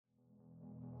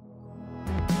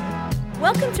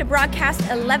Welcome to broadcast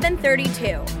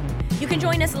 1132. You can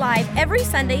join us live every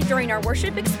Sunday during our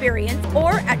worship experience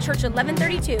or at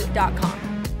church1132.com.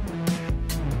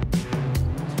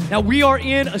 Now, we are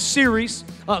in a series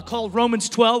called Romans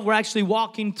 12. We're actually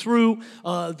walking through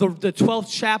the 12th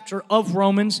chapter of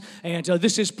Romans, and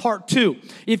this is part 2.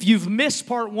 If you've missed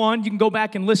part 1, you can go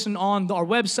back and listen on our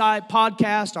website,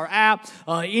 podcast, our app,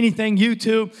 anything,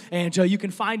 YouTube, and you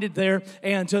can find it there.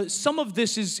 And some of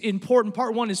this is important.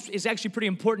 Part 1 is actually pretty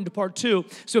important to part 2.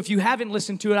 So if you haven't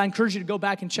listened to it, I encourage you to go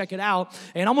back and check it out.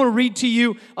 And I'm going to read to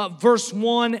you verse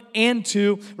 1 and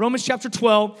 2. Romans chapter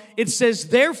 12, it says,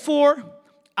 "Therefore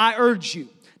I urge you."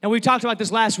 Now, we talked about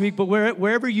this last week, but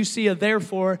wherever you see a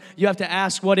therefore, you have to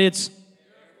ask what it's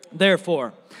there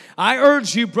for. "I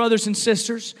urge you, brothers and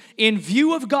sisters, in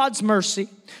view of God's mercy,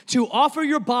 to offer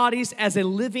your bodies as a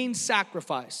living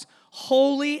sacrifice,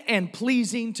 holy and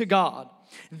pleasing to God.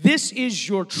 This is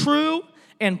your true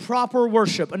and proper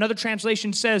worship." Another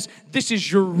translation says, "This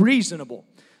is your reasonable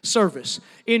service."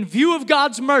 In view of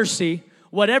God's mercy,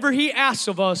 whatever He asks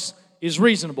of us is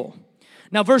reasonable.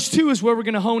 Now, verse 2 is where we're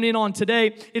going to hone in on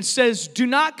today. It says, "Do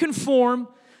not conform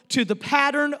to the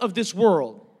pattern of this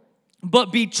world,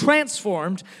 but be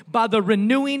transformed by the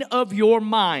renewing of your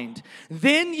mind.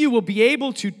 Then you will be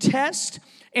able to test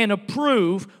and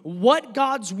approve what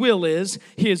God's will is,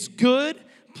 His good,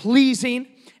 pleasing,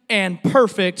 and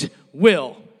perfect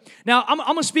will." Now, I'm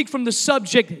going to speak from the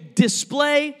subject,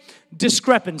 display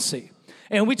discrepancy.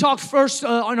 And we talked first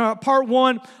on our part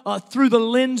 1 through the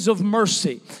lens of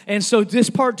mercy. And so this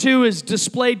part 2 is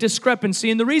display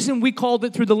discrepancy. And the reason we called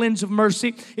it through the lens of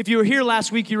mercy, if you were here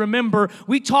last week, you remember,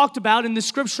 we talked about, and the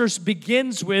scriptures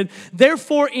begins with,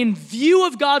 "Therefore, in view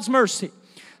of God's mercy."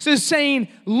 So it's saying,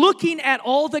 looking at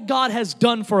all that God has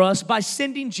done for us by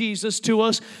sending Jesus to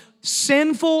us,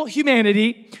 sinful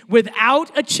humanity,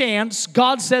 without a chance,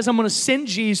 God says, "I'm going to send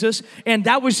Jesus," and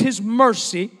that was His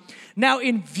mercy. Now,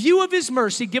 in view of His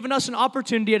mercy, giving us an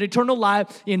opportunity at eternal life,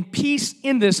 in peace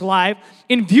in this life,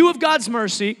 in view of God's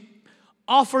mercy,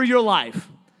 offer your life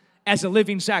as a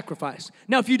living sacrifice.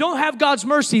 Now, if you don't have God's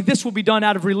mercy, this will be done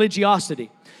out of religiosity.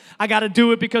 I got to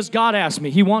do it because God asked me.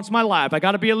 He wants my life. I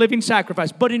got to be a living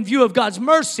sacrifice. But in view of God's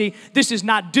mercy, this is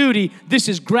not duty. This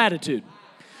is gratitude.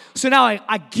 So now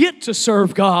I get to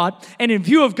serve God, and in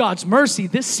view of God's mercy,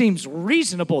 this seems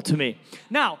reasonable to me.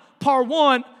 Now, part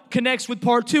 1 connects with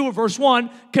part 2, or verse 1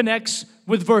 connects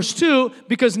with verse 2,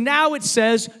 because now it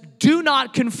says, "Do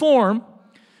not conform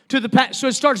to the past." So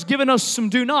it starts giving us some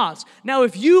do nots. Now,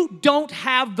 if you don't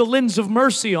have the lens of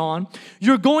mercy on,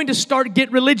 you're going to start to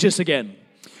get religious again.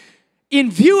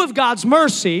 In view of God's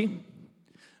mercy,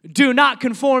 do not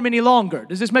conform any longer.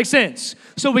 Does this make sense?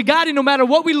 So we got to, no matter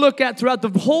what we look at throughout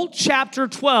the whole chapter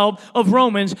 12 of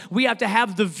Romans, we have to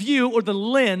have the view or the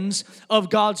lens of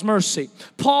God's mercy.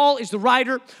 Paul is the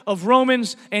writer of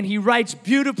Romans, and he writes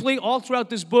beautifully all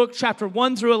throughout this book. Chapter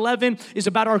 1 through 11 is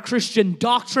about our Christian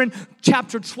doctrine.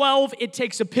 Chapter 12, it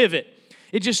takes a pivot.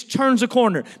 It just turns a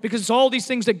corner, because it's all these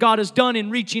things that God has done in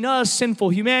reaching us, sinful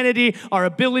humanity, our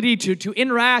ability to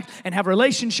interact and have a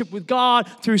relationship with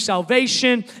God through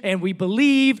salvation, and we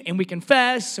believe and we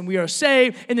confess and we are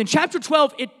saved. And then chapter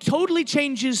 12, it totally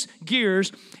changes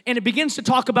gears, and it begins to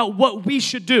talk about what we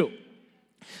should do.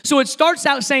 So it starts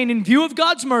out saying, in view of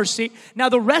God's mercy. Now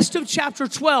the rest of chapter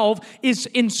 12 is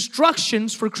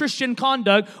instructions for Christian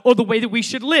conduct, or the way that we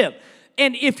should live.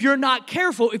 And if you're not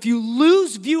careful, if you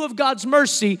lose view of God's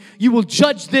mercy, you will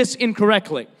judge this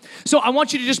incorrectly. So I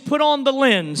want you to just put on the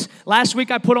lens. Last week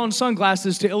I put on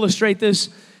sunglasses to illustrate this,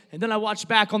 and then I watched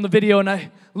back on the video and I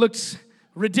looked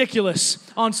ridiculous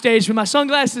on stage with my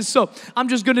sunglasses. So I'm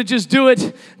just going to do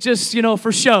it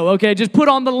for show, okay? Just put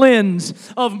on the lens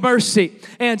of mercy.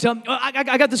 And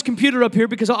I got this computer up here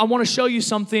because I want to show you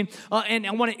something, and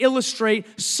I want to illustrate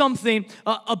something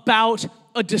about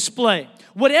a display.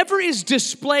 Whatever is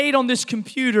displayed on this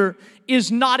computer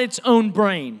is not its own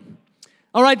brain.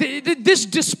 All right, this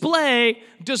display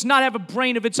does not have a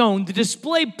brain of its own. The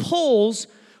display pulls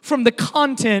from the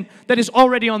content that is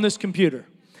already on this computer.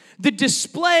 The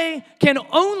display can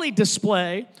only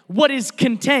display what is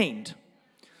contained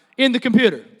in the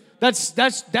computer. That's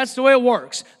the way it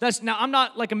works. Now, I'm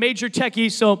not like a major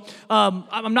techie, so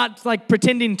I'm not like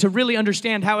pretending to really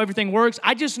understand how everything works.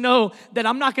 I just know that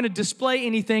I'm not going to display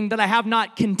anything that I have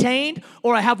not contained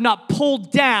or I have not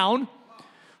pulled down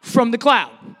from the cloud.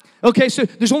 Okay, so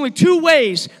there's only 2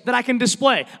 ways that I can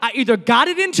display. I either got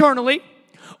it internally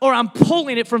or I'm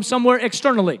pulling it from somewhere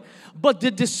externally. But the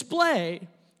display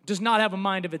does not have a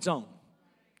mind of its own.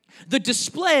 The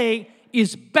display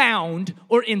is bound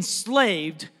or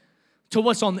enslaved to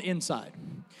what's on the inside.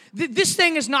 This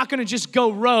thing is not going to just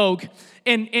go rogue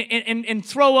and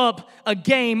throw up a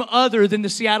game other than the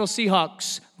Seattle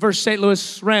Seahawks versus St.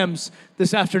 Louis Rams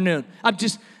this afternoon.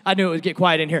 I knew it would get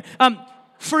quiet in here.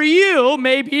 For you,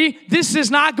 maybe, this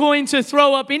is not going to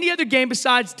throw up any other game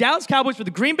besides Dallas Cowboys for the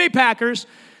Green Bay Packers.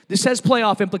 This has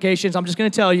playoff implications. I'm just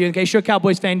going to tell you, in case you're a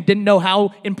Cowboys fan, didn't know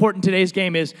how important today's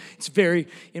game is. It's very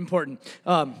important.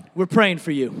 We're praying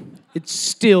for you. It's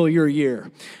still your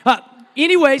year.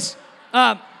 Anyways,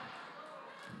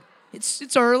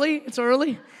 it's early. It's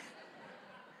early.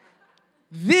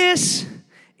 This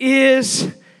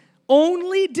is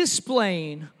only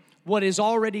displaying what is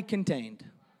already contained.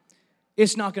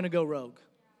 It's not going to go rogue.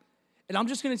 And I'm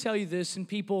just going to tell you this, and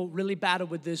people really battle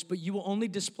with this, but you will only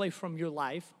display from your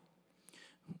life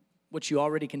what you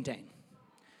already contain.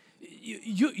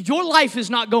 Your life is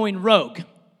not going rogue.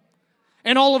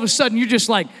 And all of a sudden, you're just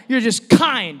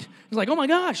kind. It's like, oh my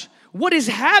gosh, what is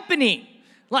happening?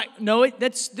 Like, no,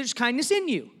 there's kindness in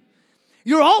you.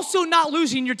 You're also not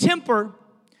losing your temper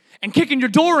and kicking your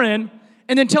door in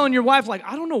and then telling your wife, like,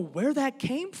 I don't know where that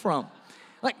came from.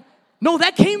 Like, no,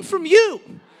 that came from you.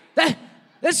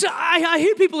 I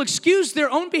hear people excuse their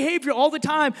own behavior all the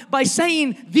time by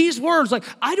saying these words, like,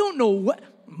 I don't know what,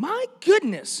 my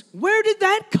goodness, where did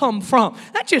that come from?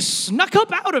 That just snuck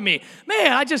up out of me.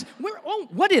 Man,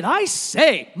 what did I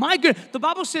say? My goodness. The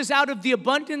Bible says out of the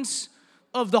abundance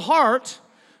of the heart,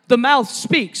 the mouth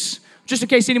speaks. Just in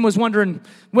case anyone was wondering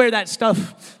where that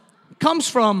stuff comes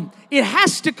from, it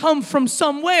has to come from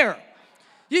somewhere.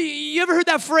 You ever heard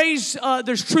that phrase,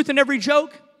 there's truth in every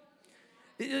joke?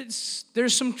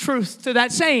 There's some truth to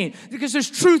that saying, because there's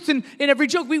truth in every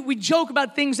joke. We joke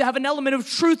about things that have an element of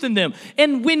truth in them.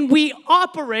 And when we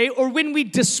operate or when we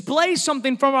display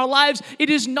something from our lives, it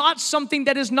is not something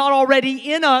that is not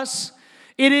already in us.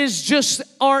 It is just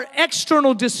our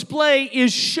external display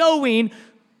is showing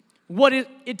what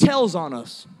it tells on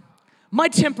us. My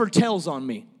temper tells on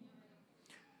me.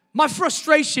 My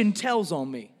frustration tells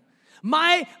on me.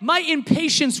 My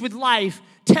impatience with life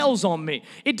tells on me.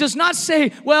 It does not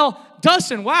say, well,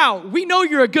 Dustin, wow, we know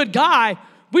you're a good guy.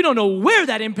 We don't know where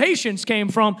that impatience came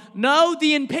from. No,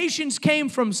 the impatience came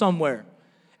from somewhere.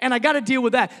 And I got to deal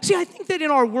with that. See, I think that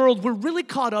in our world, we're really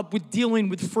caught up with dealing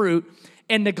with fruit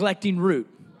and neglecting root.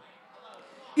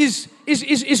 Is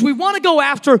we want to go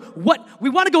after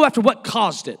what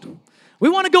caused it. We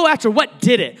want to go after what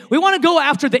did it. We want to go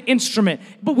after the instrument,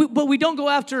 but we don't go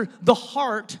after the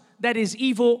heart that is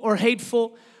evil or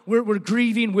hateful. We're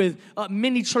grieving with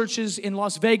many churches in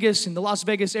Las Vegas, in the Las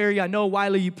Vegas area. I know,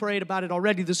 Wiley, you prayed about it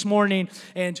already this morning,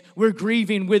 and we're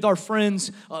grieving with our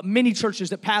friends. Many churches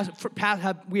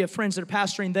that we have friends that are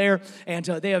pastoring there, and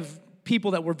they have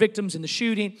people that were victims in the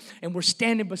shooting, and we're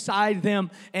standing beside them,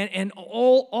 and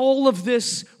all of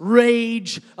this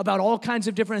rage about all kinds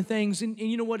of different things, and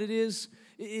you know what it is?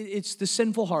 It's the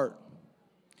sinful heart.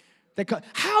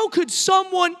 How could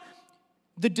someone,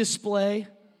 the display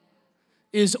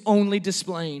is only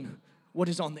displaying what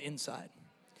is on the inside,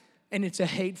 and it's a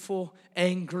hateful,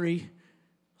 angry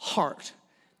heart.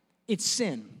 It's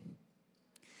sin.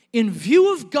 In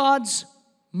view of God's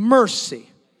mercy,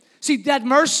 see, that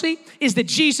mercy is that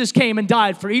Jesus came and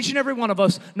died for each and every one of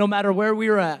us, no matter where we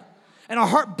are at. And our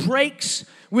heart breaks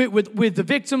with the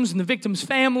victims and the victims'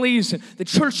 families and the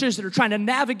churches that are trying to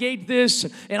navigate this.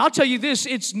 And I'll tell you this,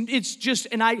 it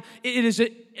is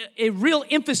a real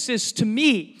emphasis to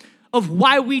me of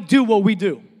why we do what we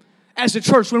do. As a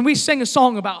church, when we sing a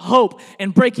song about hope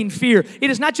and breaking fear, it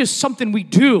is not just something we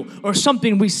do or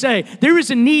something we say. There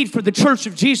is a need for the church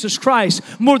of Jesus Christ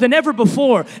more than ever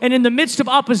before. And in the midst of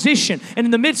opposition, and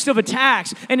in the midst of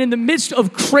attacks, and in the midst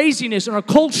of craziness in our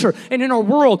culture and in our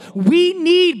world, we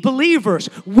need believers.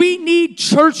 We need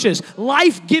churches,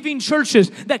 life-giving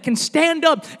churches that can stand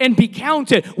up and be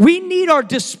counted. We need our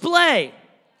display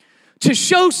to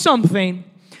show something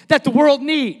that the world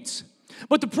needs.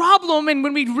 But the problem, and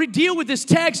when we deal with this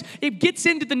text, it gets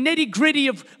into the nitty-gritty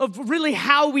of really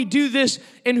how we do this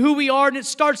and who we are. And it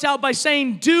starts out by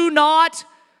saying, do not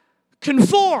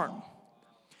conform.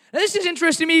 Now, this is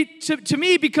interesting to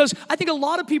me because I think a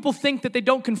lot of people think that they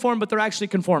don't conform, but they're actually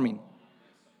conforming.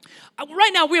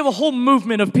 Right now, we have a whole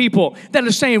movement of people that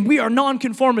are saying we are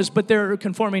nonconformists, but they're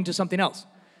conforming to something else.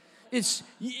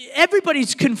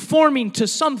 Everybody's conforming to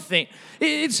something.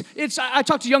 I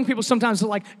talk to young people sometimes. They're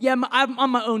like, yeah, I'm on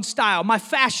my own style. My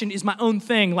fashion is my own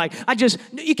thing. Like,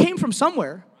 you came from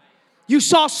somewhere. You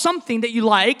saw something that you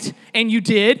liked, and you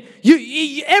did.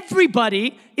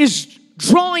 Everybody is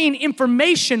drawing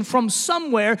information from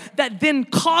somewhere that then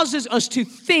causes us to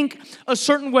think a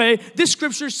certain way. This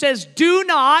scripture says, do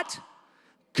not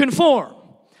conform.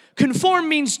 Conform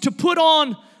means to put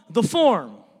on the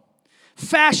form,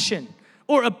 fashion,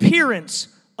 or appearance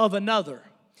of another.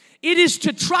 It is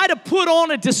to try to put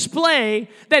on a display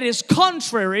that is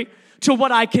contrary to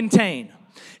what I contain.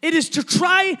 It is to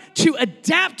try to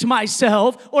adapt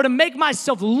myself or to make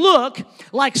myself look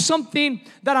like something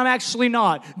that I'm actually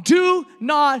not. Do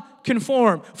not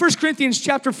conform. 1 Corinthians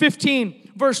chapter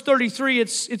 15, verse 33,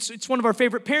 it's one of our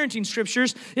favorite parenting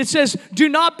scriptures. It says, do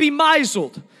not be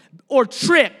misled or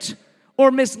tricked or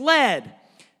misled.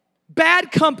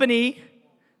 Bad company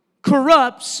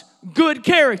corrupts good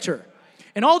character.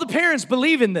 And all the parents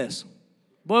believe in this.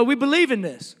 Boy, we believe in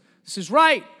this. This is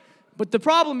right. But the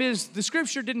problem is the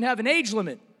scripture didn't have an age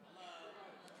limit.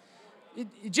 It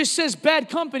just says bad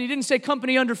company. It didn't say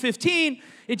company under 15.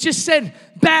 It just said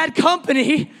bad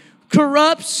company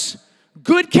corrupts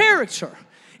good character.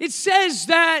 It says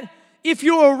that if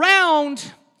you're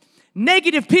around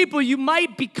negative people, you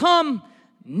might become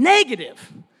negative.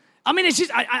 I mean, it's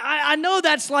just, I know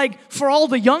that's like for all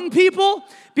the young people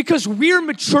because we're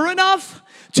mature enough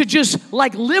to just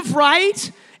like live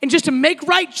right and just to make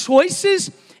right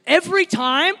choices every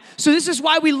time. So this is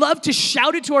why we love to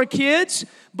shout it to our kids,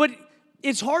 but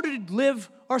it's harder to live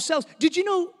ourselves. Did you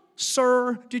know,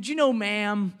 sir, did you know,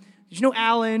 ma'am, did you know,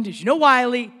 Alan, did you know,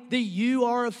 Wiley, that you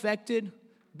are affected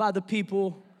by the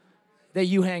people that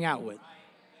you hang out with?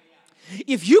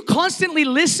 If you constantly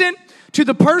listen to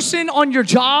the person on your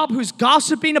job who's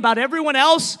gossiping about everyone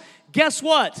else, guess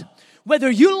what? Whether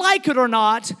you like it or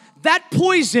not, that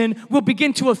poison will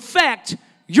begin to affect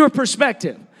your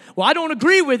perspective. Well, I don't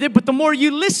agree with it, but the more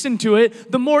you listen to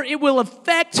it, the more it will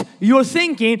affect your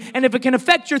thinking. And if it can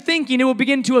affect your thinking, it will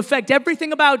begin to affect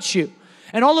everything about you.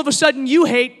 And all of a sudden, you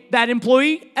hate that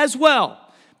employee as well.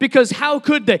 Because how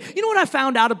could they? You know what I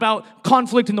found out about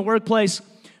conflict in the workplace?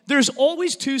 There's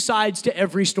always two sides to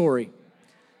every story.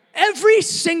 Every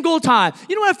single time.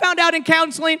 You know what I found out in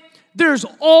counseling? There's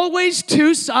always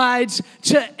two sides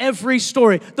to every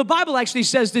story. The Bible actually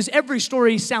says this, every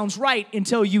story sounds right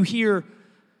until you hear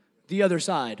the other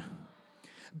side.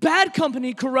 Bad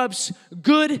company corrupts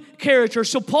good character.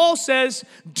 So Paul says,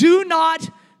 do not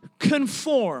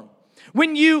conform.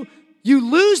 When you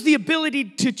lose the ability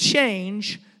to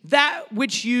change that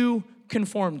which you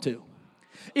conform to.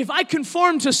 If I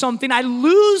conform to something, I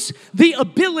lose the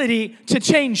ability to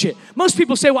change it. Most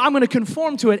people say, well, I'm going to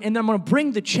conform to it, and then I'm going to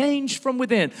bring the change from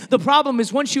within. The problem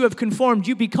is once you have conformed,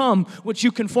 you become what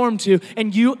you conform to,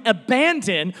 and you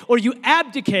abandon or you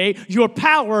abdicate your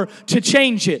power to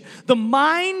change it. The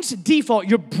mind's default,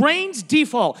 your brain's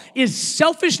default is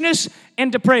selfishness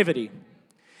and depravity.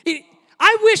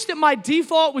 I wish that my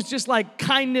default was just like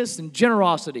kindness and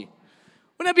generosity.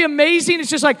 Wouldn't that be amazing? It's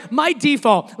just like my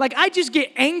default. Like I just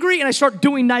get angry and I start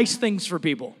doing nice things for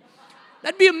people.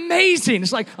 That'd be amazing.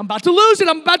 It's like, I'm about to lose it.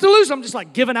 I'm about to lose it. I'm just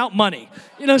like giving out money.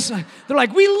 You know, like, they're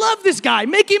like, we love this guy.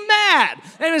 Make him mad.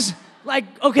 And it's like,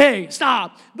 okay,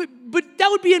 stop. But that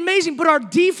would be amazing. But our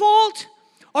default,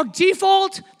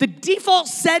 the default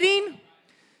setting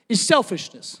is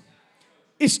selfishness.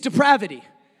 It's depravity.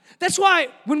 That's why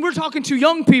when we're talking to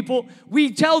young people, we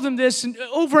tell them this and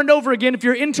over again. If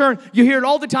you're an intern, you hear it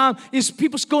all the time, is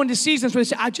people go into seasons where they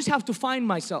say, I just have to find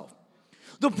myself.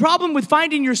 The problem with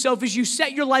finding yourself is you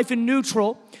set your life in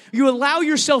neutral. You allow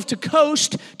yourself to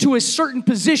coast to a certain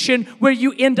position where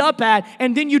you end up at,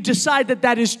 and then you decide that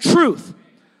that is truth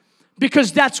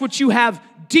because that's what you have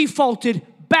defaulted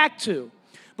back to.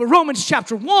 But Romans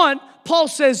chapter 1, Paul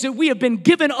says that we have been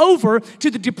given over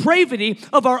to the depravity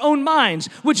of our own minds,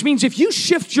 which means if you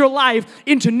shift your life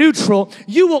into neutral,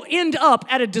 you will end up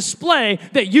at a display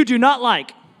that you do not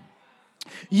like.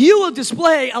 You will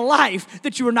display a life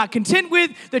that you are not content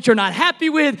with, that you're not happy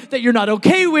with, that you're not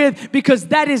okay with, because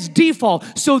that is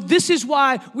default. So this is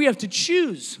why we have to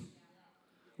choose.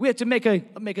 We have to make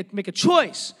a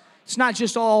choice. It's not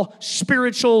just all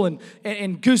spiritual and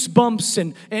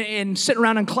goosebumps and sitting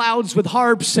around on clouds with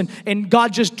harps and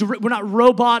God just, we're not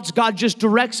robots. God just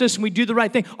directs us and we do the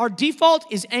right thing. Our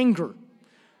default is anger.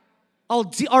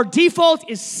 Our default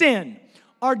is sin.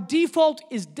 Our default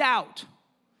is doubt.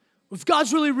 If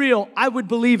God's really real, I would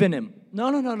believe in him.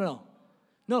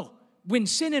 No. When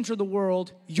sin entered the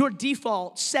world, your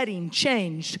default setting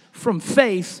changed from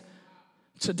faith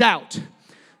to doubt.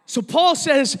 So Paul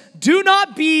says, do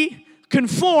not be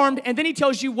conformed, and then he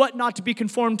tells you what not to be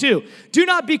conformed to. Do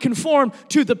not be conformed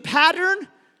to the pattern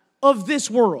of this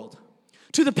world.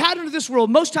 To the pattern of this world.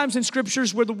 Most times in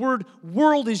scriptures where the word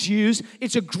world is used,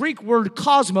 it's a Greek word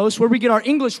cosmos, where we get our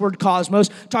English word cosmos,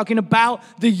 talking about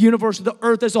the universe, the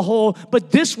earth as a whole.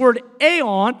 But this word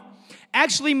aeon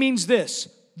actually means this,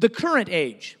 the current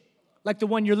age, like the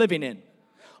one you're living in.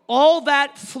 All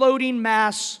that floating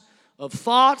mass of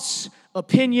thoughts,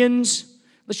 opinions,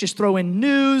 let's just throw in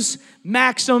news,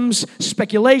 maxims,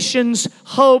 speculations,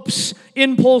 hopes,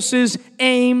 impulses,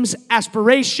 aims,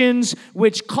 aspirations,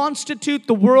 which constitute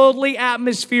the worldly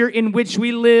atmosphere in which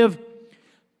we live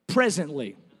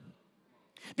presently.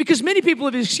 Because many people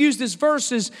have excused this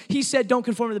verse as he said, don't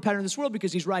conform to the pattern of this world,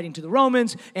 because he's writing to the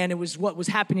Romans, and it was what was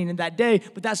happening in that day.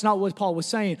 But that's not what Paul was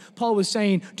saying. Paul was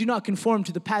saying, do not conform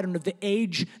to the pattern of the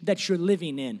age that you're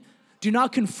living in. Do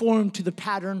not conform to the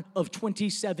pattern of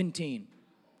 2017.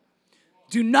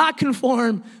 Do not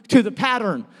conform to the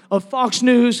pattern of Fox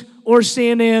News or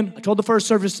CNN. I told the first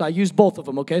service I used both of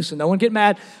them, okay? So no one get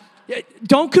mad.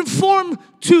 Don't conform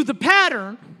to the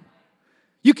pattern.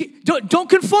 Don't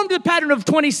conform to the pattern of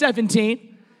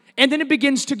 2017. And then it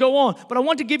begins to go on. But I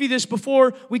want to give you this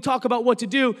before we talk about what to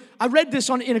do. I read this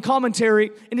in a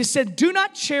commentary, and it said, do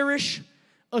not cherish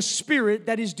a spirit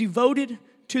that is devoted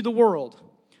to the world,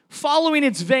 following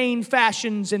its vain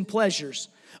fashions and pleasures,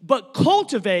 but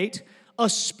cultivate a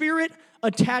spirit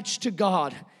attached to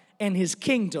God and His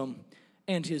kingdom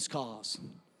and His cause.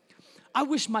 I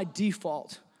wish my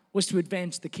default was to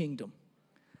advance the kingdom,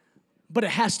 but it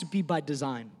has to be by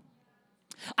design.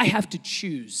 I have to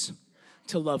choose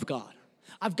to love God.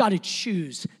 I've got to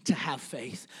choose to have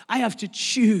faith. I have to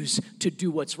choose to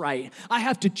do what's right. I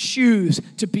have to choose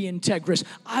to be integrous.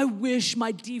 I wish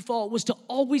my default was to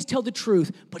always tell the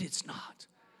truth, but it's not.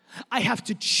 I have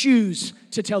to choose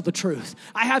to tell the truth.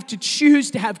 I have to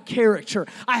choose to have character.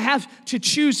 I have to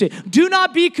choose it. Do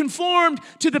not be conformed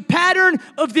to the pattern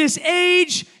of this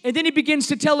age. And then he begins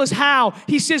to tell us how.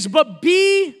 He says, but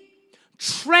be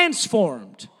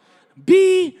transformed.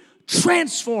 Be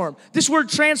transformed. This word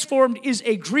transformed is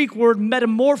a Greek word,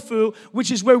 metamorpho,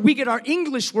 which is where we get our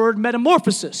English word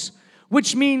metamorphosis,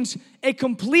 which means a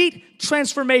complete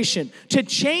transformation, to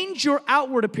change your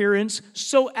outward appearance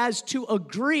so as to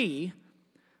agree,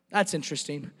 that's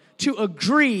interesting, to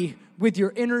agree with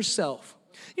your inner self.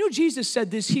 You know, Jesus said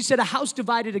this. He said, a house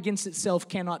divided against itself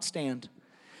cannot stand.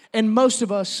 And most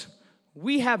of us,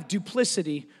 we have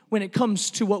duplicity when it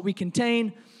comes to what we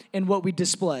contain and what we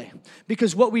display.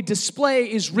 Because what we display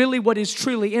is really what is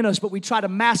truly in us, but we try to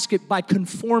mask it by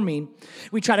conforming.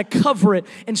 We try to cover it,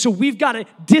 and so we've got to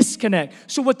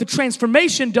disconnect. So what the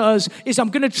transformation does is I'm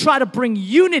going to try to bring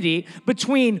unity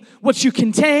between what you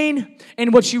contain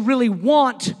and what you really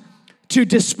want to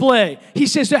display. He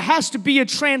says there has to be a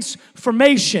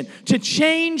transformation, to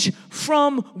change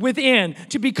from within,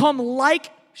 to become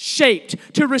like-shaped,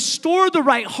 to restore the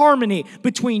right harmony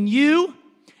between you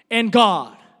and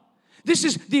God. This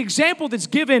is the example that's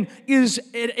given is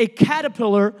a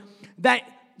caterpillar that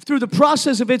through the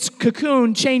process of its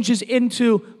cocoon changes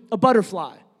into a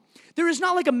butterfly. There is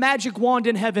not like a magic wand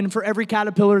in heaven for every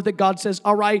caterpillar that God says,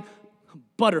 all right,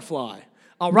 butterfly.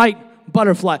 All right,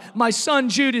 butterfly. My son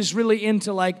Jude is really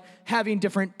into like having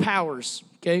different powers,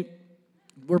 okay?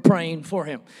 We're praying for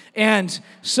him. And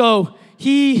so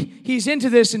he's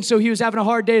into this, and so he was having a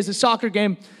hard day at the soccer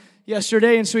game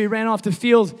yesterday, and so he ran off the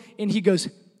field, and he goes,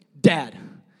 Dad,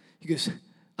 he goes,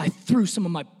 I threw some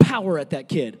of my power at that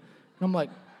kid. And I'm like,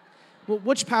 well,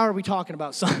 which power are we talking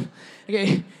about, son?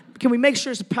 Okay, can we make sure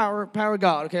it's the power of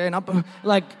God, okay? And I'm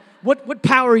like, what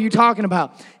power are you talking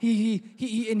about? He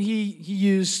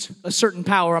used a certain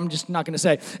power. I'm just not going to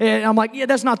say. And I'm like, yeah,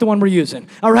 that's not the one we're using.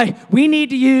 All right, we need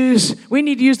to use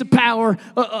the power.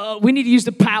 We need to use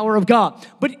the power of God.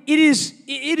 But it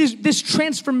is this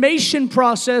transformation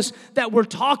process that we're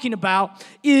talking about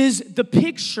is the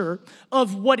picture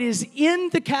of what is in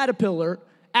the caterpillar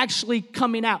actually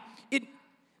coming out.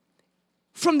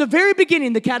 From the very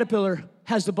beginning, the caterpillar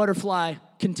has the butterfly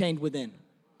contained within.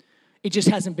 It just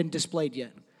hasn't been displayed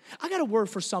yet. I got a word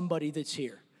for somebody that's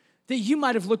here. That you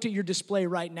might have looked at your display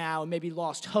right now and maybe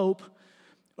lost hope,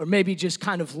 or maybe just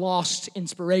kind of lost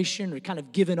inspiration, or kind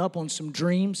of given up on some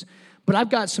dreams. But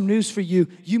I've got some news for you.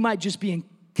 You might just be in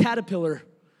caterpillar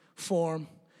form,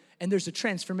 and there's a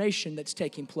transformation that's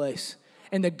taking place.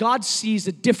 And that God sees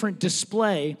a different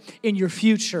display in your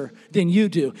future than you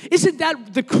do. Isn't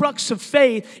that the crux of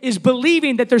faith, is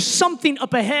believing that there's something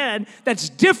up ahead that's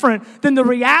different than the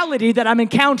reality that I'm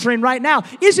encountering right now?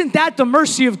 Isn't that the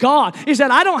mercy of God? Is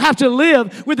that I don't have to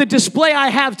live with the display I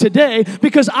have today,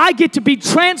 because I get to be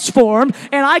transformed,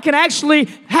 and I can actually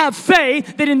have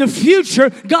faith that in the future,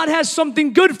 God has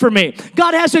something good for me.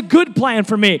 God has a good plan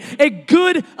for me, a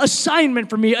good assignment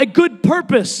for me, a good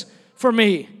purpose for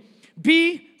me.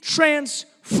 Be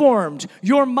transformed.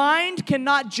 Your mind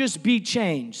cannot just be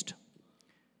changed.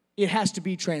 It has to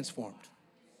be transformed.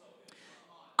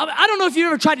 I don't know if you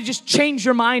ever tried to just change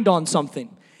your mind on something.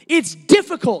 It's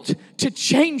difficult to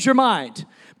change your mind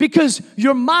because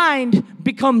your mind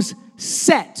becomes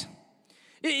set.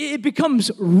 It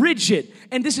becomes rigid,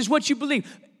 and this is what you believe.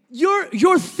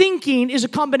 Your thinking is a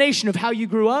combination of how you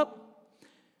grew up,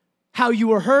 how you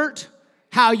were hurt,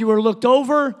 how you were looked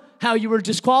over, how you were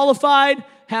disqualified,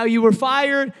 how you were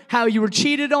fired, how you were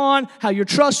cheated on, how your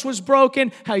trust was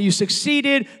broken, how you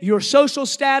succeeded, your social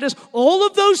status. All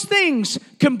of those things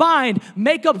combined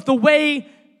make up the way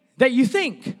that you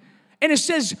think. And it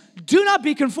says, do not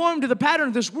be conformed to the pattern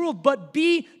of this world, but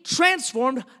be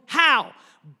transformed. How?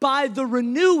 By the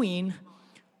renewing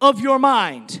of your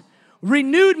mind.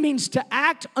 Renewed means to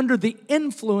act under the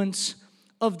influence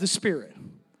of the Spirit.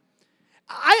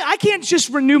 I can't just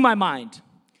renew my mind.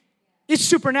 It's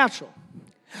supernatural.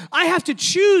 I have to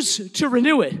choose to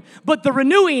renew it. But the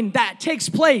renewing that takes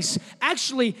place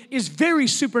actually is very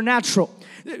supernatural.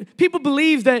 People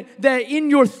believe that in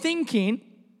your thinking,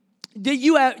 that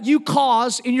you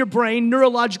cause in your brain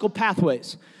neurological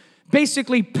pathways,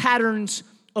 basically patterns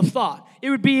of thought. It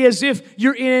would be as if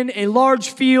you're in a large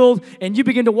field and you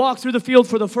begin to walk through the field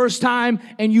for the first time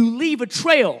and you leave a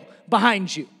trail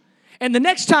behind you. And the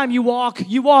next time you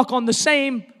walk on the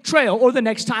same trail, or the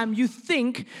next time you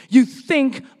think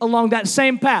along that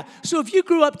same path. So if you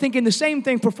grew up thinking the same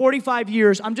thing for 45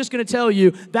 years, I'm just going to tell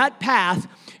you that path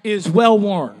is well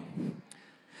worn.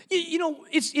 You know,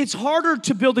 it's harder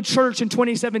to build a church in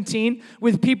 2017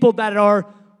 with people that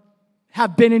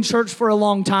have been in church for a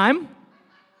long time,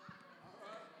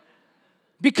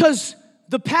 because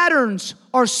the patterns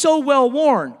are so well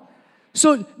worn.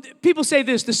 So people say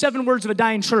this, the 7 words of a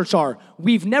dying church are,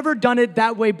 we've never done it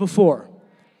that way before.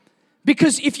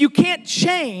 Because if you can't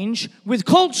change with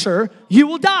culture, you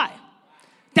will die.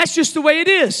 That's just the way it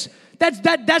is.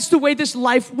 That's the way this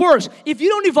life works. If you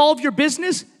don't evolve your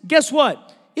business, guess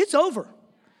what? It's over.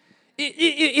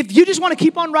 If you just want to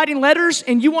keep on writing letters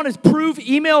and you want to prove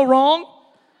email wrong,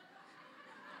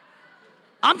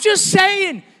 I'm just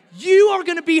saying, you are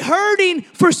going to be hurting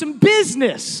for some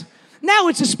business. Now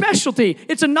it's a specialty.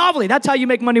 It's a novelty. That's how you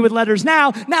make money with letters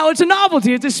now. Now it's a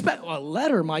novelty. It's a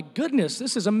letter. My goodness,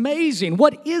 this is amazing.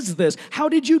 What is this? How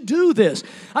did you do this?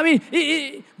 I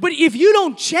mean, but if you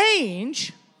don't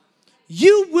change,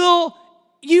 you will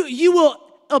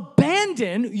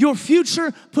abandon your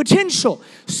future potential.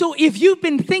 So if you've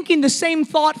been thinking the same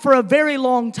thought for a very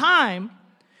long time,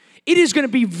 it is going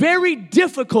to be very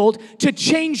difficult to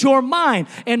change your mind.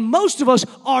 And most of us,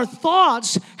 our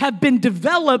thoughts have been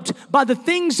developed by the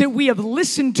things that we have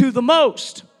listened to the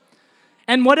most.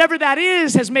 And whatever that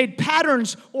is has made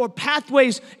patterns or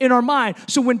pathways in our mind.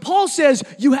 So when Paul says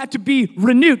you have to be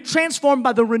renewed, transformed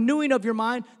by the renewing of your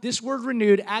mind, this word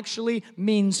renewed actually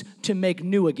means to make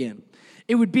new again.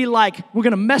 It would be like we're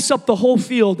going to mess up the whole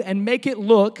field and make it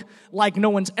look like no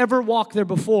one's ever walked there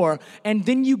before. And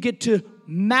then you get to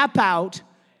map out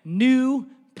new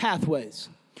pathways.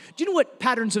 Do you know what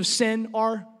patterns of sin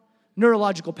are?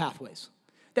 Neurological pathways.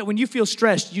 That when you feel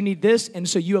stressed, you need this, and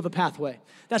so you have a pathway.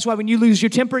 That's why when you lose your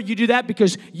temper, you do that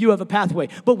because you have a pathway.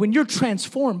 But when you're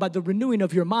transformed by the renewing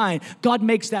of your mind, God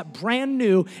makes that brand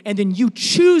new, and then you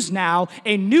choose now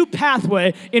a new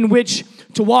pathway in which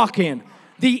to walk in.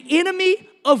 The enemy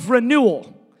of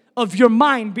renewal, of your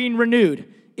mind being renewed,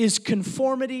 is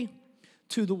conformity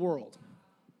to the world.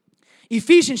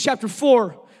 Ephesians chapter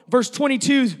 4, verse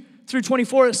 22 through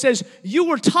 24, it says, you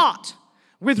were taught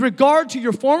with regard to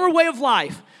your former way of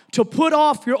life to put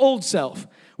off your old self,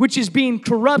 which is being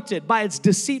corrupted by its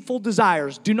deceitful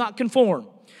desires. Do not conform.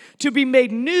 To be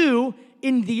made new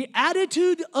in the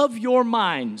attitude of your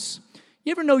minds.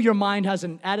 You ever know your mind has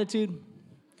an attitude?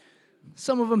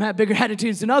 Some of them have bigger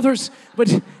attitudes than others,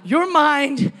 but your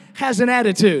mind has an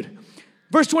attitude.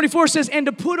 Verse 24 says, and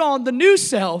to put on the new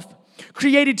self,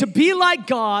 created to be like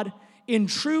God in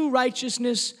true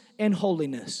righteousness and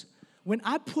holiness. When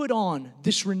I put on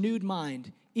this renewed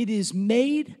mind, it is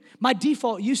made, my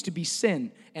default used to be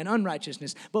sin and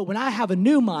unrighteousness, but when I have a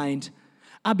new mind,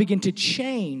 I begin to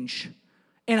change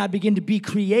and I begin to be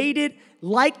created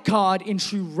like God in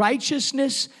true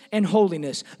righteousness and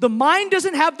holiness. The mind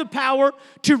doesn't have the power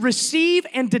to receive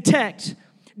and detect.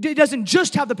 It doesn't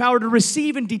just have the power to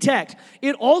receive and detect.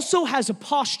 It also has a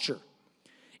posture.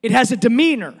 It has a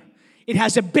demeanor. It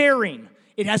has a bearing.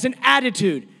 It has an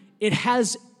attitude. It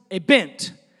has a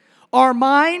bent. Our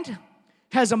mind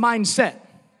has a mindset.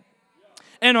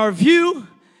 And our view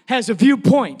has a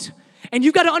viewpoint. And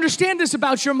you've got to understand this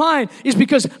about your mind, is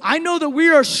because I know that we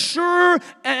are sure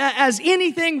as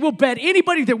anything, we'll bet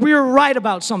anybody that we are right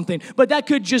about something. But that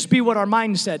could just be what our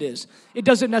mindset is. It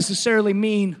doesn't necessarily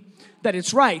mean that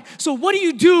it's right. So what do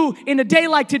you do in a day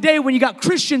like today when you got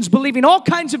Christians believing all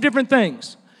kinds of different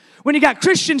things? When you got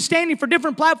Christians standing for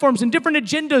different platforms and different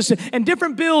agendas and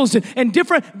different bills and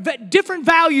different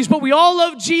values, but we all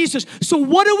love Jesus. So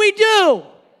what do?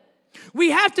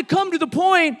 We have to come to the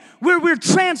point where we're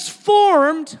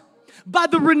transformed by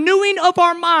the renewing of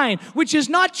our mind, which is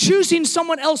not choosing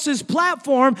someone else's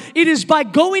platform. It is by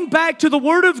going back to the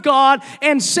Word of God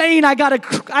and saying, I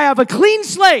have a clean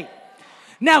slate.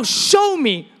 Now show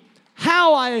me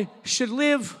how I should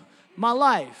live my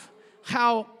life,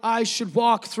 how I should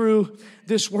walk through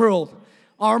this world.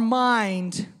 Our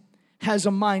mind has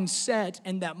a mindset,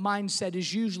 and that mindset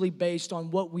is usually based on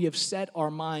what we have set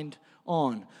our mind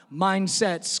on.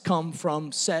 Mindsets come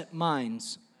from set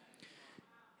minds.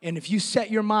 And if you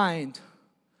set your mind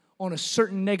on a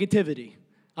certain negativity,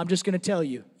 I'm just going to tell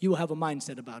you, you will have a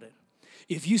mindset about it.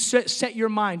 If you set your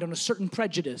mind on a certain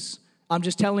prejudice, I'm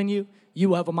just telling you, you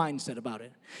will have a mindset about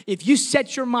it. If you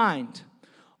set your mind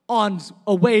on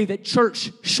a way that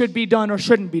church should be done or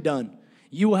shouldn't be done,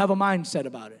 you will have a mindset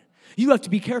about it. You have to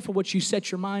be careful what you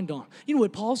set your mind on. You know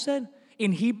what Paul said?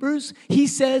 In Hebrews, he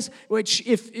says, which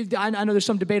if I know there's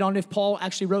some debate on if Paul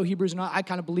actually wrote Hebrews or not. I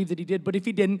kind of believe that he did, but if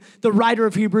he didn't, the writer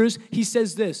of Hebrews, he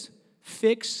says this: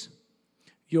 fix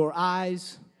your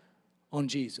eyes on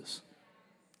Jesus.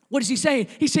 What is he saying?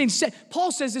 He's saying,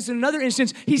 Paul says this in another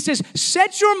instance. He says,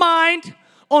 set your mind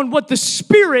on what the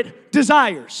Spirit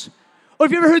desires. Or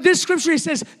if you ever heard this scripture, he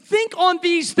says, think on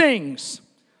these things.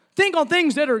 Think on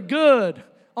things that are good.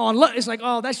 It's like,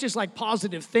 oh, that's just like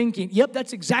positive thinking. Yep,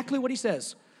 that's exactly what he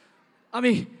says. I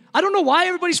mean, I don't know why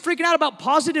everybody's freaking out about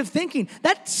positive thinking.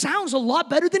 That sounds a lot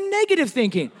better than negative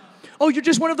thinking. Oh, you're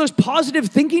just one of those positive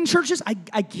thinking churches?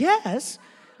 I guess.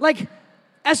 Like,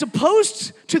 as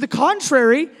opposed to the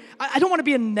contrary, I don't want to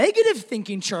be a negative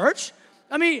thinking church.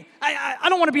 I mean, I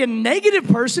don't want to be a negative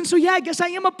person. So yeah, I guess I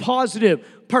am a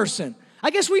positive person.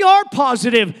 I guess we are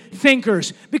positive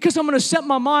thinkers because I'm going to set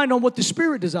my mind on what the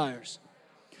Spirit desires.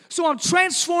 So I'm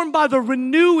transformed by the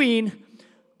renewing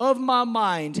of my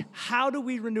mind. How do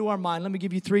we renew our mind? Let me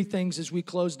give you 3 things as we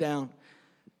close down.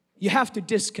 You have to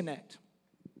disconnect.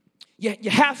 You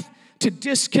have to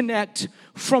disconnect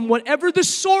from whatever the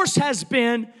source has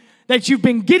been that you've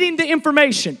been getting the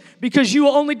information, because you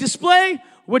will only display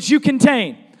what you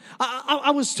contain.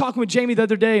 I was talking with Jamie the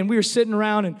other day, and we were sitting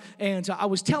around, and I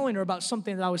was telling her about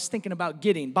something that I was thinking about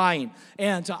buying.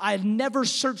 And I had never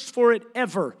searched for it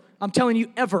ever. I'm telling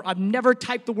you, ever. I've never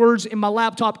typed the words in my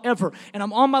laptop, ever. And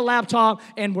I'm on my laptop,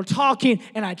 and we're talking,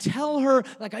 and I tell her,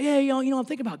 like, hey, I'm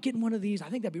thinking about getting one of these. I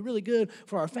think that'd be really good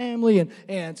for our family.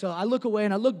 And so I look away,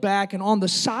 and I look back, and on the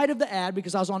side of the ad,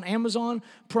 because I was on Amazon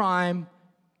Prime,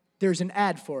 there's an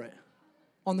ad for it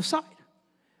on the side.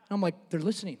 And I'm like, they're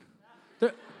listening.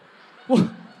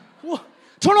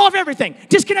 Turn off everything.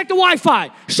 Disconnect the Wi-Fi.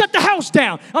 Shut the house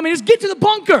down. I mean, just get to the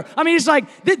bunker. I mean, it's like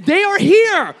they are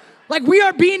here. Like we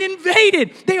are being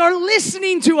invaded. They are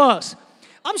listening to us.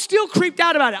 I'm still creeped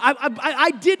out about it.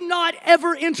 I did not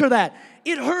ever enter that.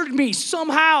 It hurt me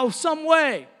somehow, some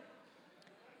way.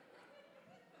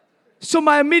 So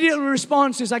my immediate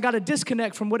response is I got to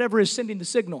disconnect from whatever is sending the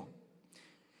signal.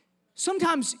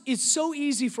 Sometimes it's so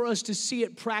easy for us to see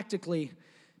it practically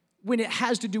when it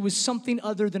has to do with something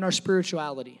other than our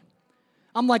spirituality.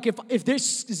 I'm like, if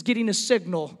this is getting a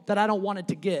signal that I don't want it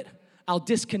to get, I'll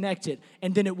disconnect it,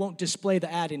 and then it won't display the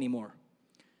ad anymore.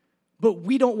 But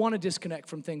we don't want to disconnect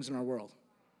from things in our world.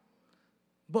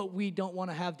 But we don't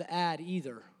want to have the ad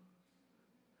either.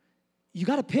 You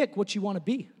got to pick what you want to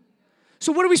be.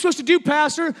 So what are we supposed to do,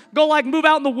 Pastor? Go like move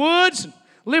out in the woods,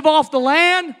 live off the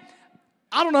land?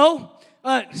 I don't know.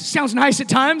 Sounds nice at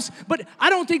times, but I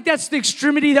don't think that's the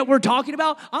extremity that we're talking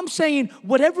about. I'm saying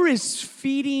whatever is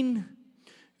feeding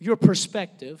your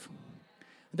perspective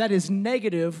that is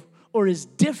negative or is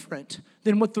different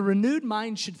than what the renewed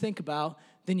mind should think about,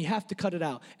 then you have to cut it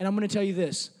out. And I'm going to tell you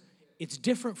this. It's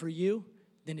different for you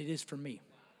than it is for me.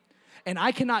 And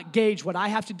I cannot gauge what I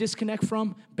have to disconnect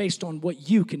from based on what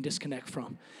you can disconnect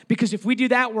from. Because if we do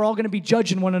that, we're all going to be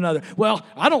judging one another. Well,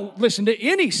 I don't listen to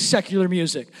any secular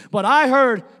music, but I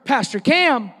heard Pastor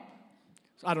Cam.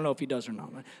 I don't know if he does or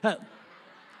not.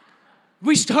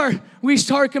 We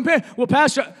start comparing. Well,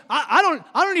 Pastor, I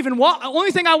don't even watch. The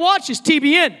only thing I watch is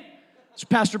TBN. It's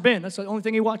Pastor Ben. That's the only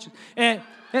thing he watches. And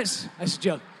that's a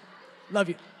joke. Love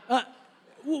you.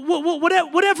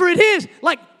 Whatever it is,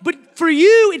 but for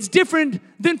you, it's different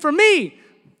than for me.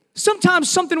 Sometimes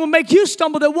something will make you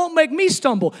stumble that won't make me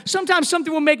stumble. Sometimes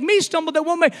something will make me stumble that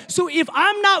won't make. So if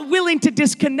I'm not willing to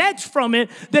disconnect from it,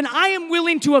 then I am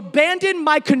willing to abandon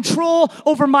my control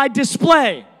over my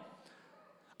display.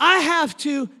 I have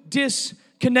to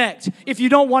disconnect. If you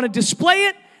don't want to display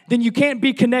it, then you can't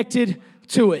be connected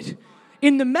to it.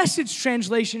 In the Message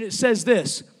translation, it says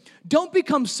this: don't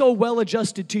become so well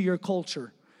adjusted to your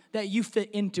culture that you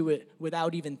fit into it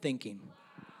without even thinking.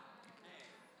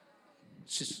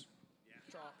 It's just,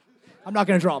 I'm not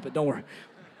going to drop it, don't worry.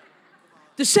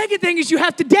 The second thing is you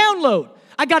have to download.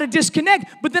 I got to disconnect,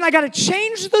 but then I got to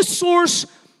change the source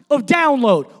of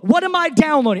download. What am I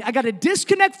downloading? I got to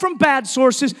disconnect from bad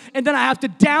sources, and then I have to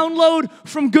download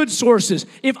from good sources.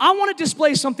 If I want to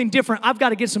display something different, I've got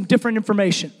to get some different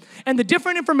information. And the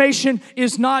different information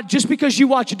is not just because you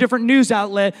watch a different news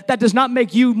outlet, that does not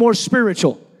make you more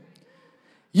spiritual.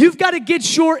 You've got to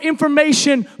get your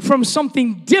information from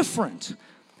something different.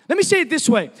 Let me say it this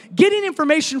way. Getting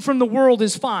information from the world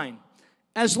is fine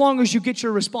as long as you get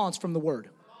your response from the Word.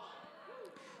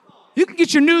 You can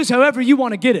get your news however you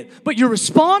want to get it, but your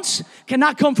response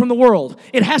cannot come from the world.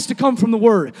 It has to come from the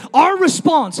Word. Our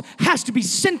response has to be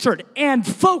centered and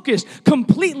focused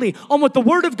completely on what the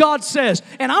Word of God says.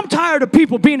 And I'm tired of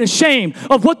people being ashamed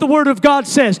of what the Word of God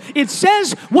says. It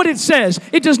says what it says.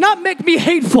 It does not make me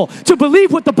hateful to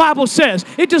believe what the Bible says.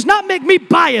 It does not make me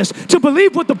biased to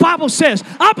believe what the Bible says.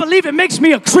 I believe it makes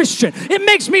me a Christian. It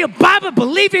makes me a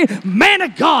Bible-believing man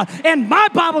of God. And my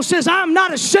Bible says I'm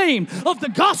not ashamed of the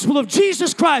gospel of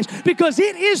Jesus Christ, because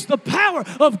it is the power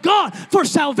of God for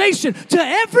salvation to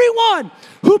everyone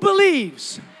who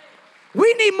believes.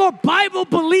 We need more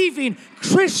Bible-believing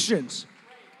Christians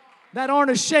that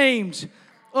aren't ashamed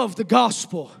of the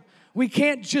gospel. We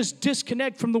can't just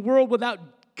disconnect from the world without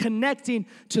connecting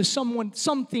to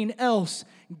something else,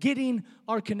 getting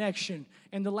our connection.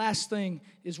 And the last thing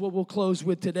is what we'll close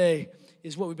with today,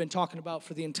 is what we've been talking about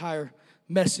for the entire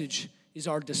message, is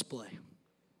our display.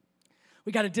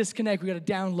 We got to disconnect, we got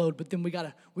to download, but then we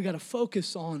got to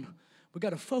focus on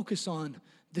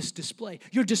this display.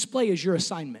 Your display is your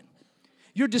assignment.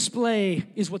 Your display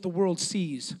is what the world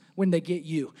sees when they get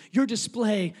you. Your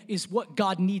display is what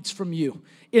God needs from you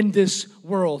in this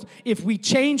world. If we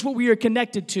change what we are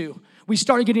connected to, we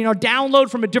start getting our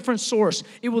download from a different source,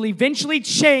 it will eventually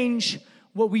change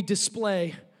what we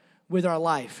display with our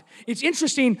life. It's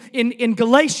interesting, in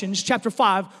Galatians chapter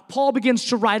 5, Paul begins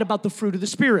to write about the fruit of the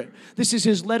Spirit. This is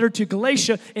his letter to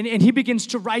Galatia, and he begins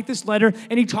to write this letter,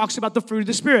 and he talks about the fruit of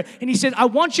the Spirit. And he said, I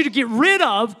want you to get rid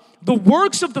of the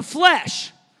works of the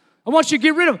flesh. I want you to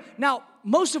get rid of them. Now,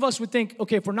 most of us would think,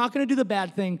 okay, if we're not going to do the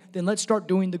bad thing, then let's start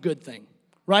doing the good thing,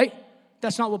 right?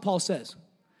 That's not what Paul says.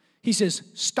 He says,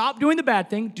 stop doing the bad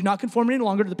thing. Do not conform any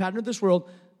longer to the pattern of this world,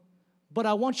 but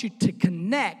I want you to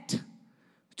connect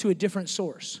to a different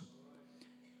source.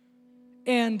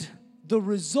 And the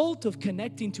result of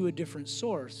connecting to a different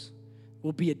source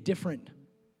will be a different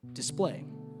display.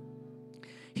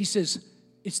 He says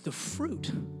it's the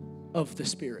fruit of the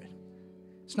Spirit.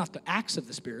 It's not the acts of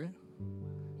the Spirit.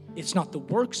 It's not the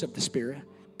works of the Spirit.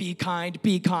 Be kind,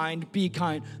 be kind, be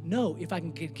kind. No, if I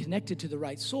can get connected to the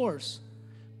right source,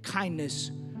 kindness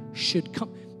should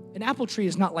come. An apple tree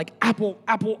is not like apple,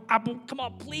 come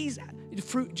on, please. The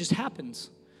fruit just happens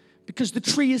because the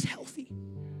tree is healthy.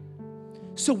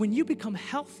 So when you become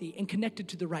healthy and connected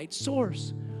to the right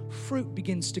source, fruit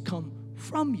begins to come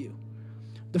from you.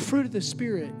 The fruit of the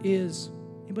Spirit is,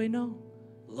 anybody know?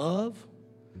 Love,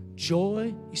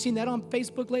 joy. You seen that on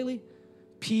Facebook lately?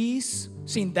 Peace.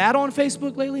 Seen that on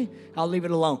Facebook lately? I'll leave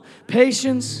it alone.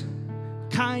 Patience,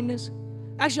 kindness.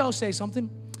 Actually, I'll say something.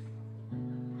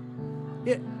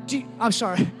 I'm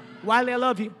sorry. Wiley, I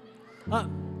love you.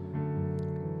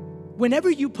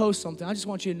 Whenever you post something, I just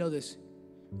want you to know this.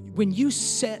 When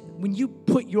you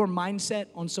put your mindset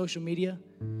on social media,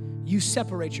 you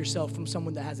separate yourself from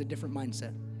someone that has a different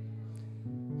mindset.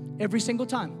 Every single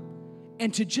time.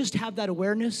 And to just have that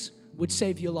awareness would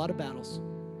save you a lot of battles.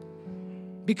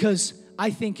 Because I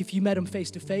think if you met them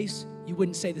face to face, you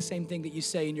wouldn't say the same thing that you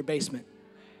say in your basement.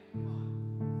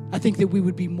 I think that we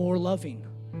would be more loving.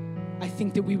 I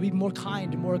think that we would be more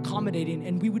kind and more accommodating,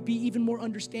 and we would be even more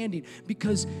understanding,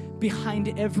 because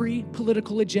behind every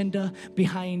political agenda,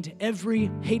 behind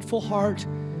every hateful heart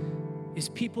is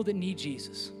people that need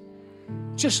Jesus,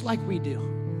 just like we do.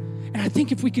 And I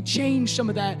think if we could change some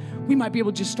of that, we might be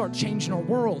able to just start changing our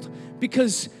world,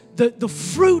 because the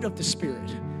fruit of the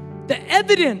Spirit, the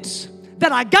evidence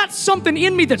that I got something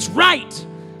in me that's right,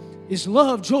 is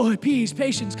love, joy, peace,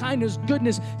 patience, kindness,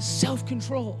 goodness,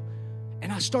 self-control.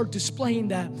 And I start displaying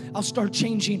that, I'll start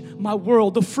changing my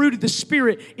world. The fruit of the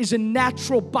Spirit is a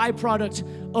natural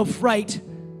byproduct of right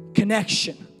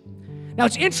connection. Now,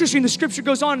 it's interesting, the scripture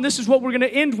goes on, and this is what we're going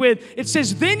to end with. It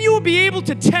says, then you will be able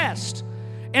to test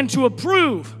and to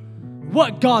approve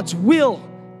what God's will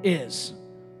is.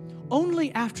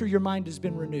 Only after your mind has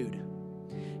been renewed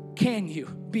can you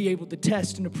be able to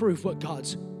test and approve what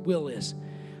God's will is.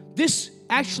 This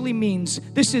actually means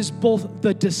this is both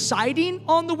the deciding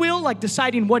on the will, like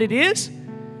deciding what it is,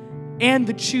 and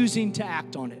the choosing to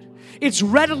act on it. It's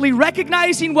readily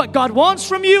recognizing what God wants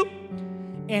from you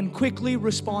and quickly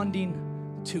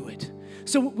responding to it.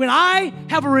 So when I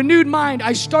have a renewed mind,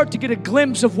 I start to get a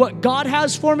glimpse of what God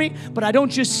has for me, but I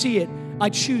don't just see it. I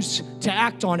choose to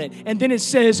act on it. And then it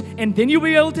says, and then you'll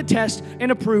be able to test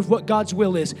and approve what God's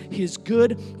will is, His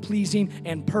good, pleasing,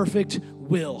 and perfect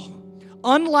will.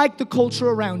 Unlike the culture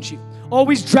around you,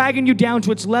 always dragging you down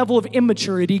to its level of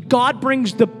immaturity, God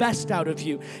brings the best out of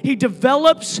you. He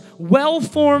develops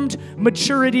well-formed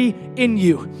maturity in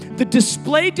you. The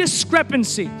display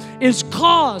discrepancy is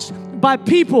caused by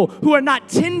people who are not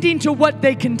tending to what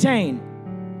they contain,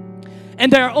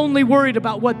 and they're only worried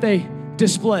about what they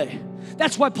display.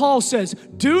 That's why Paul says,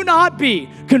 do not be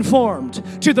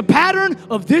conformed to the pattern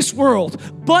of this world,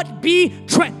 but we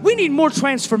need more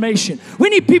transformation. We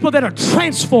need people that are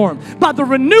transformed by the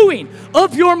renewing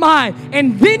of your mind,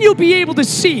 and then you'll be able to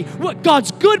see what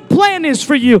God's good plan is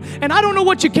for you. And I don't know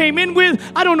what you came in with.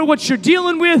 I don't know what you're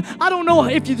dealing with. I don't know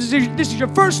if this is your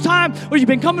first time or you've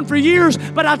been coming for years,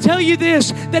 but I'll tell you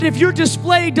this, that if your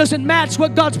display doesn't match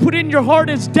what God's put in your heart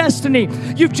as destiny,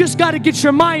 you've just got to get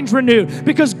your mind renewed,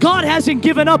 because God hasn't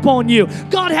given up on you.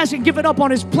 God hasn't given up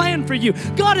on His plan for you.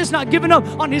 God has not given up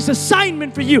on His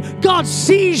assignment for you. God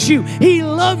sees you. He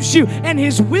loves you. And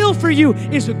His will for you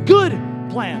is a good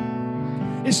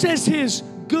plan. It says His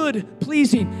good,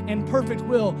 pleasing, and perfect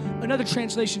will. Another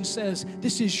translation says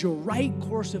this is your right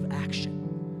course of action.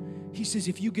 He says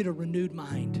if you get a renewed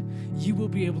mind, you will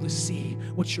be able to see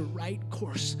what your right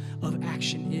course of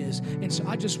action is. And so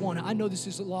I know this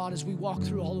is a lot as we walk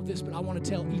through all of this, but I want to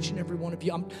tell each and every one of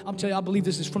you, I'm telling you, I believe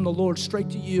this is from the Lord straight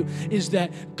to you, is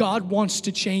that God wants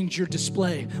to change your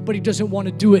display, but He doesn't want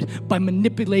to do it by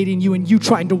manipulating you and you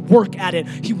trying to work at it.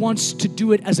 He wants to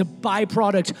do it as a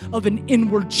byproduct of an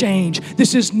inward change.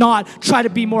 This is not try to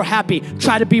be more happy,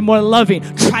 try to be more loving,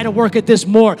 try to work at this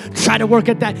more, try to work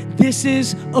at that. This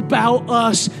is about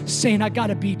us saying, I got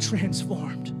to be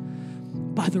transformed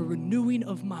by the renewing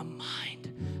of my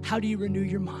mind. How do you renew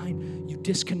your mind? You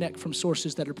disconnect from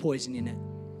sources that are poisoning it.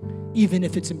 Even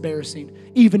if it's embarrassing,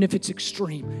 even if it's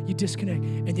extreme, you disconnect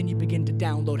and then you begin to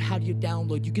download. How do you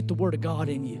download? You get the Word of God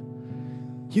in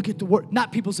you. You get the Word,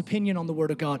 not people's opinion on the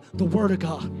Word of God, the Word of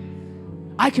God.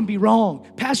 I can be wrong.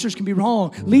 Pastors can be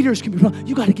wrong. Leaders can be wrong.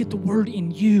 You got to get the Word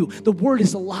in you. The Word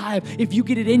is alive. If you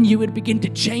get it in you, it'll begin to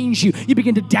change you. You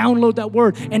begin to download that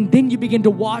Word, and then you begin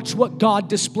to watch what God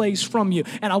displays from you.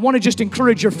 And I want to just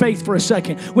encourage your faith for a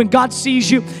second. When God sees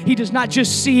you, He does not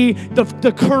just see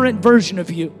the current version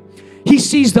of you. He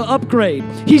sees the upgrade.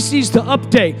 He sees the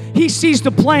update. He sees the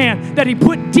plan that He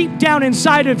put deep down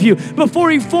inside of you.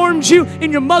 Before He formed you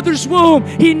in your mother's womb,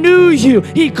 He knew you.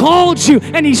 He called you,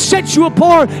 and He set you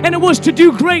apart. And it was to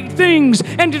do great things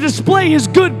and to display His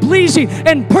good, pleasing,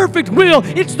 and perfect will.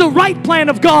 It's the right plan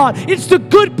of God. It's the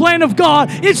good plan of God.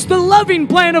 It's the loving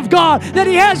plan of God that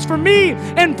He has for me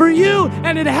and for you.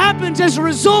 And it happens as a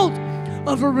result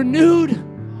of a renewed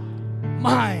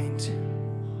mind.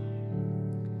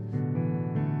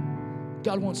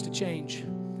 God wants to change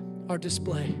our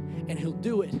display, and He'll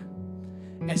do it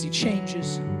as He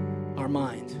changes our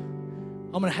mind.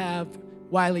 I'm going to have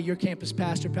Wiley, your campus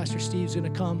pastor, Pastor Steve's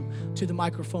going to come to the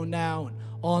microphone now, and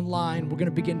online. We're going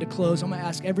to begin to close. I'm going to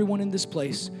ask everyone in this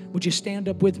place, would you stand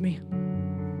up with me?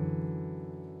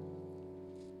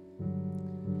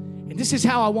 And this is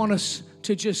how I want us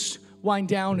to just wind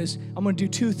down. Is I'm going to do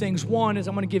two things. One is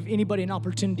I'm going to give anybody an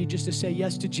opportunity just to say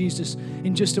yes to Jesus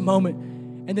in just a moment.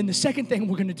 And then the second thing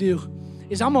we're going to do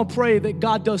is I'm going to pray that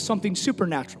God does something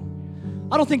supernatural.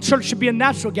 I don't think church should be a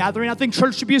natural gathering. I think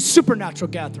church should be a supernatural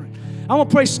gathering. I'm going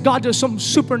to pray God does something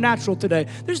supernatural today.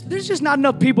 There's just not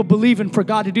enough people believing for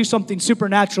God to do something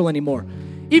supernatural anymore.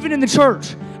 Even in the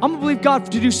church, I'm going to believe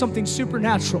God to do something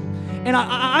supernatural. And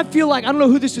I feel like, I don't know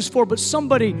who this is for, but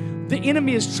somebody, the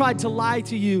enemy has tried to lie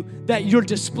to you that your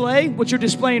display, what you're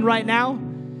displaying right now,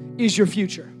 is your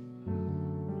future.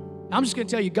 I'm just going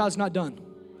to tell you, God's not done.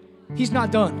 He's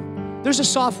not done. There's a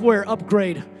software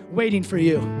upgrade waiting for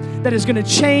you that is going to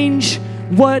change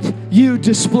what you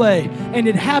display. And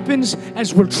it happens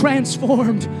as we're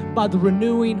transformed by the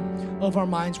renewing of our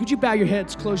minds. Would you bow your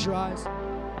heads, close your eyes?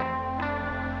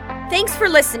 Thanks for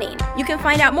listening. You can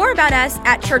find out more about us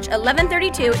at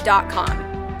church1132.com.